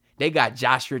Martin. They got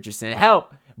Josh Richardson.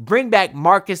 Hell, bring back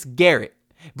Marcus Garrett.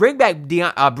 Bring back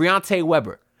Breontae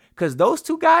Weber. Because those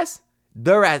two guys,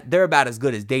 they're about as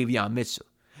good as Davion Mitchell.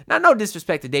 Now, no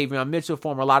disrespect to Davion Mitchell,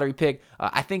 former lottery pick.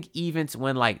 I think even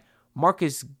when like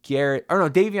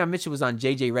Davion Mitchell was on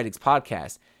JJ Redick's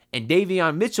podcast. And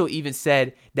Davion Mitchell even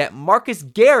said that Marcus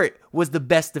Garrett was the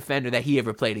best defender that he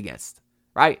ever played against.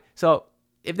 Right? So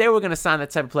if they were going to sign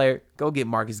that type of player, go get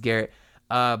Marcus Garrett.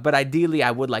 But ideally,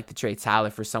 I would like to trade Tyler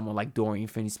for someone like Dorian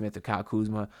Finney-Smith or Kyle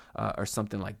Kuzma or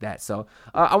something like that. So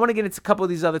I want to get into a couple of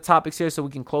these other topics here so we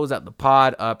can close out the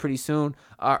pod pretty soon.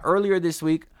 Earlier this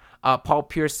week, Paul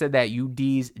Pierce said that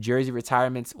UD's jersey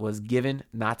retirements was given,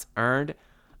 not earned.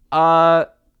 I'm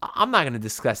not going to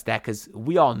discuss that because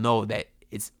we all know that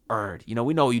it's earned.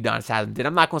 We know what Udonis Haslem did.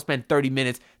 I'm not going to spend 30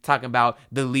 minutes talking about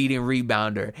the leading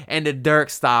rebounder and the Dirk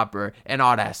stopper and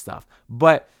all that stuff.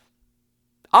 But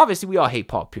obviously, we all hate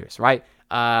Paul Pierce, right?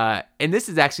 And this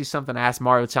is actually something I asked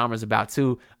Mario Chalmers about,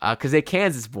 too, because they're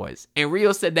Kansas boys. And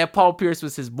Rio said that Paul Pierce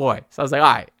was his boy. So I was like,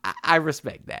 all right, I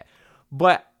respect that.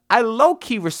 But I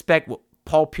low-key respect what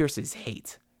Paul Pierce's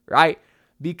hate, right?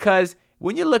 Because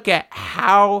when you look at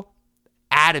how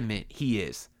adamant he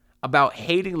is about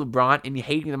hating LeBron and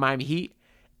hating the Miami Heat,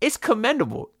 it's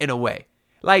commendable in a way.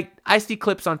 Like, I see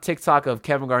clips on TikTok of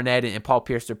Kevin Garnett and Paul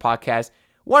Pierce, their podcast.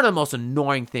 One of the most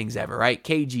annoying things ever, right?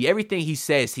 KG, everything he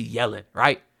says, he's yelling,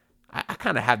 right? I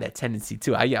kind of have that tendency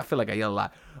too. I feel like I yell a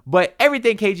lot. But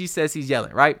everything KG says, he's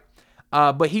yelling, right?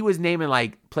 But he was naming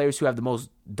like players who have the most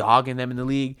dog in them in the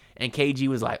league. And KG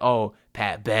was like, oh,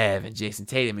 Pat Bev and Jason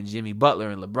Tatum and Jimmy Butler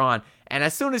and LeBron. And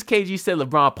as soon as KG said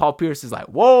LeBron, Paul Pierce is like,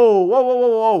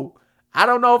 whoa. I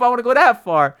don't know if I want to go that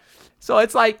far. So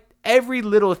it's like every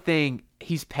little thing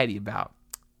he's petty about.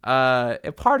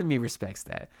 A part of me respects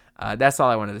that. That's all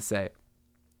I wanted to say.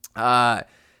 I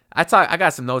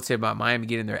got some notes here about Miami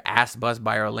getting their ass bust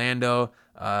by Orlando.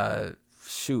 I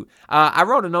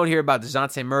wrote a note here about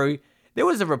DeJounte Murray. There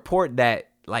was a report that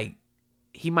like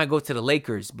he might go to the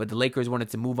Lakers, but the Lakers wanted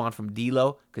to move on from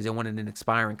D'Lo because they wanted an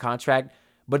expiring contract.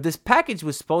 But this package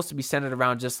was supposed to be centered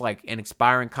around just like an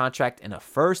expiring contract and a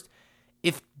first.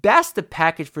 If that's the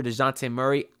package for DeJounte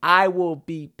Murray, I will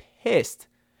be pissed.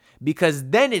 Because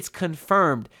then it's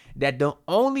confirmed that the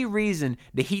only reason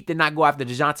the Heat did not go after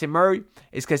DeJounte Murray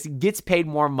is because he gets paid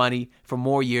more money for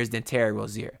more years than Terry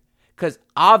Rozier. Because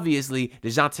obviously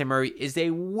DeJounte Murray is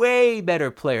a way better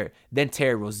player than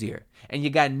Terry Rozier. And you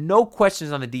got no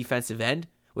questions on the defensive end,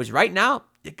 which right now,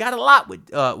 you got a lot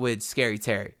with Scary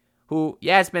Terry, who,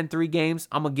 it's been 3 games.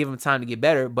 I'm going to give him time to get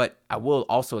better, but I will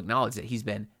also acknowledge that he's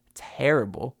been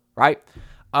terrible, right?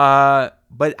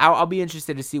 But I'll be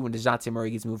interested to see when DeJounte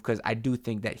Murray gets moved because I do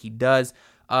think that he does.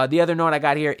 The other note I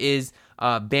got here is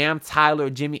Bam, Tyler,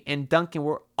 Jimmy, and Duncan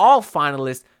were all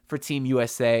finalists for Team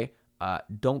USA.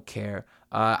 Don't care.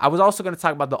 I was also going to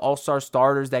talk about the All-Star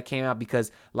starters that came out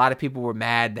because a lot of people were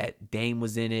mad that Dame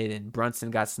was in it and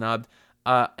Brunson got snubbed.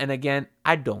 And again,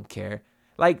 I don't care.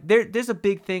 Like there's a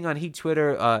big thing on Heat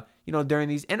Twitter, during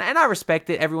these, and I respect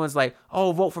it. Everyone's like,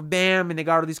 oh, vote for Bam, and they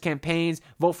got all these campaigns.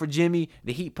 Vote for Jimmy.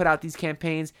 The Heat put out these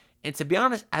campaigns. And to be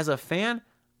honest, as a fan,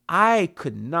 I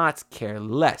could not care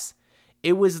less.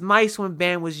 It was nice when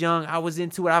Bam was young. I was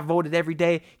into it. I voted every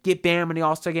day. Get Bam in the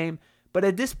All-Star game. But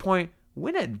at this point,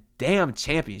 win a damn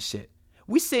championship.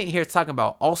 We sitting here talking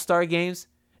about All-Star games.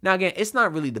 Now, again, it's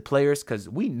not really the players because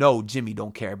we know Jimmy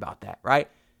don't care about that, right?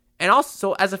 And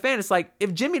also, as a fan, it's like,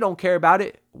 if Jimmy don't care about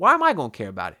it, why am I going to care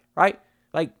about it, right?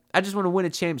 Like, I just want to win a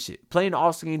championship. Playing the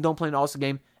All-Star game, don't play in the All-Star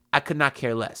game, I could not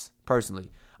care less,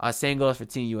 personally. Same goes for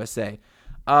Team USA.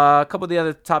 A couple of the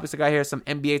other topics I got here, some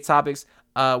NBA topics.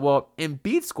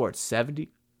 Embiid scored 70.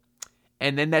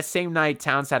 And then that same night,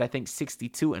 Towns had, I think,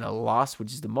 62 and a loss,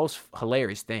 which is the most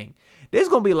hilarious thing. There's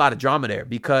going to be a lot of drama there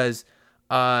because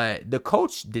the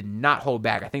coach did not hold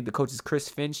back. I think the coach is Chris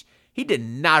Finch. He did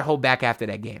not hold back after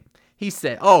that game. He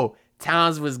said, oh,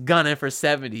 Towns was gunning for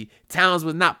 70. Towns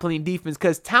was not playing defense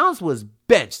because Towns was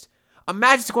benched.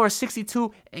 Imagine scoring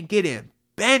 62 and getting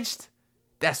benched.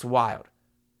 That's wild.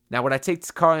 Now, would I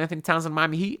take Karl Anthony Towns on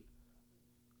Miami Heat?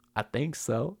 I think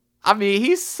so. I mean,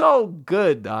 he's so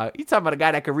good, dog. You talking about a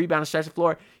guy that can rebound and stretch the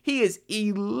floor. He is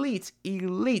elite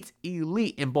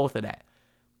in both of that.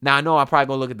 Now, I know I'm probably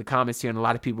going to look at the comments here, and a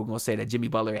lot of people are going to say that Jimmy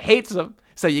Butler hates him,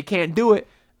 so you can't do it.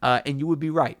 And you would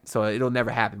be right. So it'll never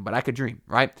happen, but I could dream,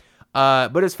 right?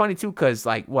 But it's funny, too, because,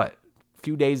 a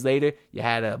few days later, you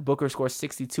had Booker score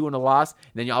 62 in a loss.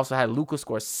 And then you also had Luka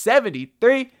score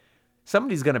 73.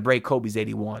 Somebody's going to break Kobe's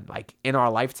 81, in our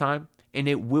lifetime, and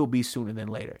it will be sooner than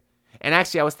later. And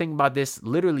actually, I was thinking about this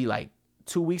literally,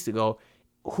 2 weeks ago,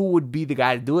 who would be the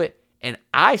guy to do it? And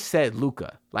I said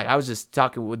Luka. I was just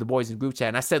talking with the boys in group chat,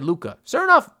 and I said Luka. Sure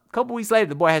enough, a couple weeks later,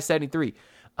 the boy had 73.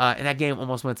 And that game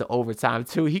almost went to overtime,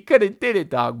 too. He could have did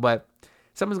it, dog, but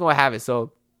someone's going to have it.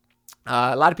 So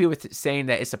a lot of people are saying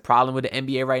that it's a problem with the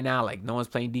NBA right now. No one's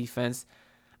playing defense.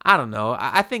 I don't know.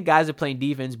 I think guys are playing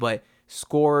defense, but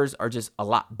scorers are just a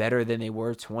lot better than they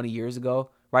were 20 years ago,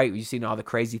 right? You've seen all the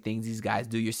crazy things these guys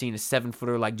do. You're seeing a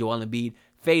 7-footer like Joel Embiid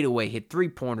fade away, hit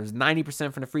 3-pointers,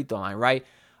 90% from the free throw line, right?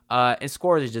 And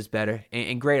scorers are just better.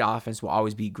 And great offense will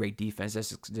always be great defense.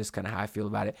 That's just kind of how I feel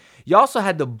about it. You also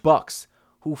had the Bucks,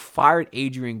 who fired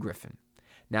Adrian Griffin.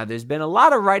 Now, there's been a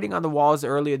lot of writing on the walls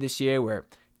earlier this year where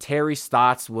Terry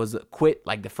Stotts was quit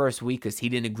the first week because he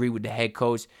didn't agree with the head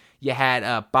coach. You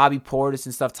had Bobby Portis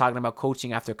and stuff talking about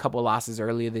coaching after a couple of losses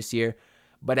earlier this year.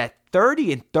 But at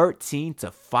 30-13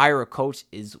 to fire a coach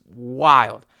is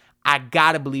wild. I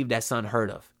got to believe that's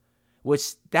unheard of.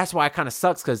 Which, that's why it kind of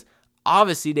sucks because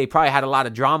obviously they probably had a lot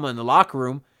of drama in the locker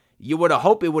room. You would have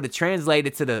hoped it would have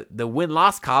translated to the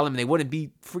win-loss column and they wouldn't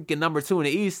be freaking number 2 in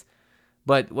the East.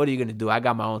 But what are you going to do? I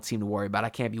got my own team to worry about. I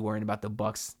can't be worrying about the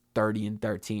Bucks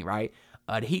 30-13, right?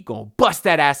 The Heat going to bust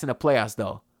that ass in the playoffs,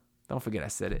 though. Don't forget I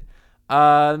said it.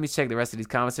 Let me check the rest of these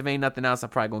comments. If ain't nothing else, I'm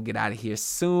probably going to get out of here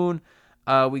soon.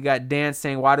 We got Dan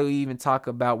saying, why do we even talk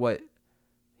about what...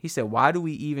 He said, why do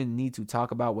we even need to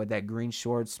talk about what that green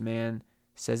shorts man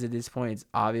says at this point? It's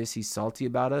obvious he's salty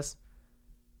about us.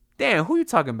 Damn, who you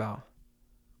talking about?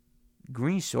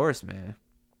 Green shorts, man.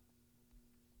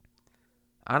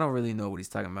 I don't really know what he's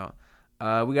talking about.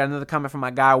 We got another comment from my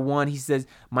guy, One. He says,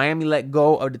 Miami let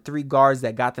go of the 3 guards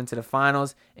that got them to the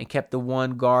finals and kept the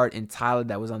 1 guard in Tyler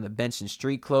that was on the bench in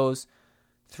street clothes.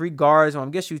 3 guards. Well, I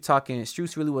guess you're talking,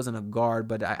 Strus really wasn't a guard,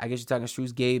 but I guess you're talking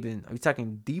Strus, Gabe, and are you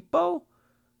talking Depot?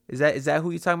 Is that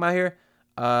who you're talking about here?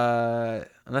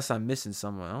 Unless I'm missing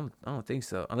someone. I don't think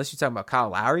so. Unless you're talking about Kyle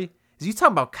Lowry. Is you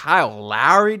talking about Kyle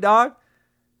Lowry, dog?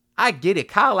 I get it.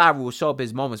 Kyle Lowry will show up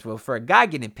his moments, but for a guy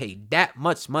getting paid that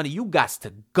much money, you got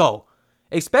to go.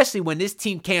 Especially when this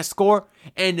team can't score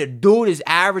and the dude is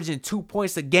averaging 2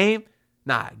 points a game.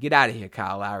 Nah, get out of here,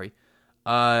 Kyle Lowry.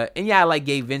 And yeah, I like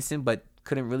Gabe Vincent, but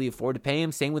couldn't really afford to pay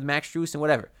him. Same with Max Strus and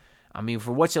whatever. I mean,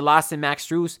 for what you lost in Max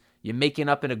Strus, you're making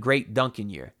up in a great Duncan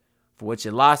year. For what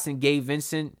you lost in Gabe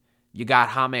Vincent, you got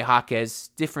Jaime Jaquez,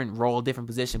 different role, different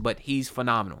position, but he's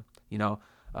phenomenal. You know,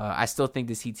 I still think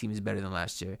this Heat team is better than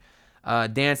last year.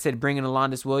 Dan said, bring in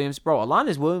Alondes Williams. Bro,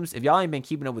 Alondes Williams, if y'all ain't been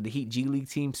keeping up with the Heat G League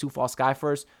team, Sioux Falls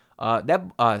Skyforce,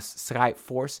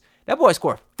 that boy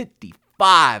scored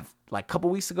 55 like a couple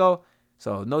weeks ago.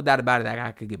 So no doubt about it, that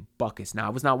guy could get buckets. Now, I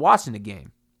was not watching the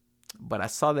game, but I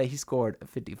saw that he scored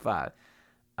 55.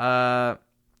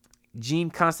 Gene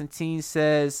Constantine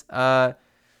says,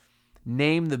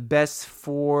 name the best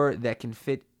 4 that can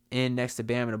fit in next to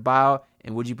Bam and Adebayo,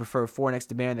 and would you prefer 4 next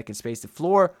to Bam that can space the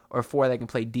floor or 4 that can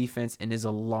play defense and is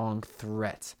a long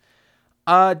threat?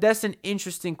 That's an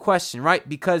interesting question, right?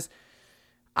 Because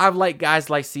I've liked guys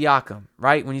like Siakam,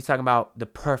 right? When you're talking about the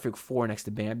perfect 4 next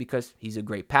to Bam, because he's a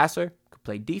great passer, could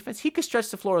play defense. He could stretch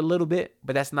the floor a little bit,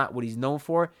 but that's not what he's known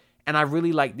for. And I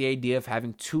really like the idea of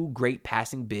having 2 great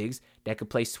passing bigs that could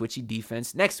play switchy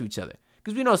defense next to each other.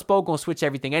 Because we know Spo gonna switch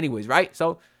everything anyways, right?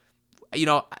 So, you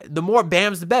know, the more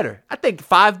Bams, the better. I think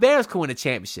 5 Bams could win a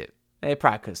championship. They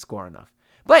probably couldn't score enough.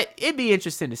 But it'd be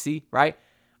interesting to see, right?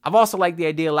 I've also liked the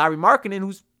idea of Larry Markkinen,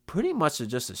 who's pretty much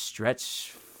just a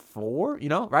stretch 4, you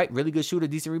know, right? Really good shooter,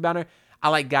 decent rebounder. I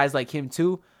like guys like him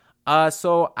too.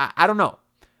 So I don't know.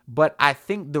 But I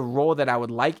think the role that I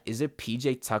would like is a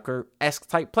PJ Tucker-esque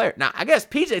type player. Now, I guess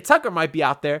PJ Tucker might be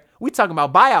out there. We talking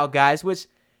about buyout guys, which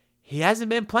he hasn't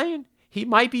been playing. He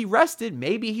might be rested.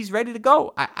 Maybe he's ready to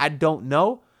go. I don't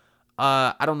know.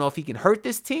 I don't know if he can hurt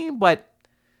this team, but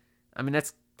I mean,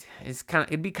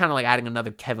 it'd be kind of like adding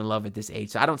another Kevin Love at this age.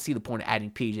 So I don't see the point of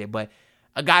adding PJ, but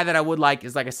a guy that I would like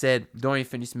is, like I said, Dorian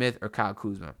Finney-Smith or Kyle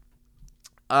Kuzma.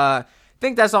 I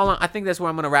think that's all. I think that's where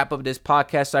I'm going to wrap up this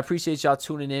podcast. So I appreciate y'all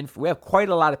tuning in. We have quite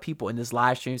a lot of people in this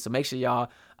live stream, so make sure y'all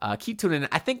keep tuning in.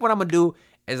 I think what I'm going to do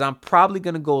is I'm probably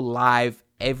going to go live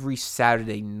every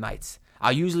Saturday night.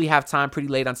 I'll usually have time pretty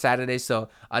late on Saturday, so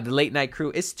the late night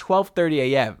crew, it's 12:30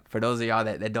 a.m. for those of y'all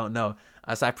that don't know.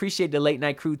 So I appreciate the late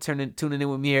night crew tuning in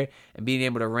with me here and being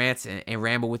able to rant and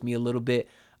ramble with me a little bit.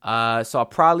 So I'll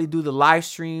probably do the live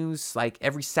streams like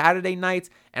every Saturday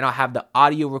night, and I'll have the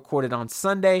audio recorded on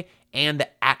Sunday and the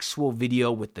actual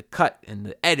video with the cut and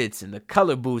the edits and the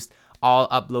color boost all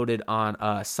uploaded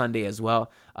on Sunday as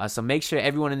well. So make sure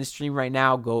everyone in the stream right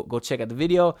now, go check out the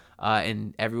video,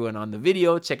 and everyone on the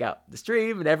video, check out the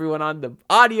stream, and everyone on the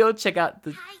audio, check out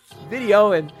the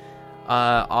video, and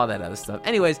all that other stuff.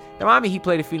 Anyways, the Miami Heat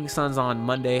played the Phoenix Suns on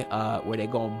Monday, where they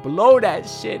gonna blow that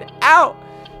shit out.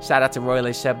 Shout out to Roy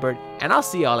Lee Shepard, and I'll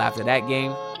see y'all after that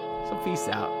game. So peace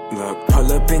out. Look, pull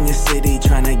up in your city,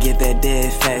 tryna get that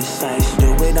dead face.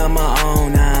 Do it on my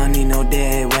own, I don't need no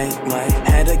dead weight.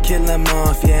 Had to kill him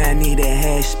off, yeah, I need a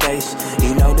head space.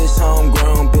 You know this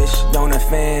homegrown bitch don't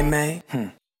offend me.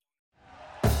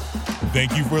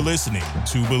 Thank you for listening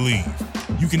to Believe.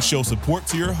 You can show support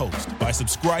to your host by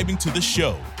subscribing to the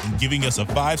show and giving us a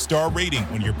 5-star rating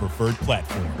on your preferred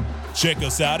platform. Check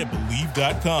us out at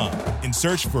Believe.com and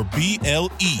search for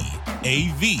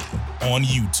BLEAV on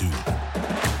YouTube.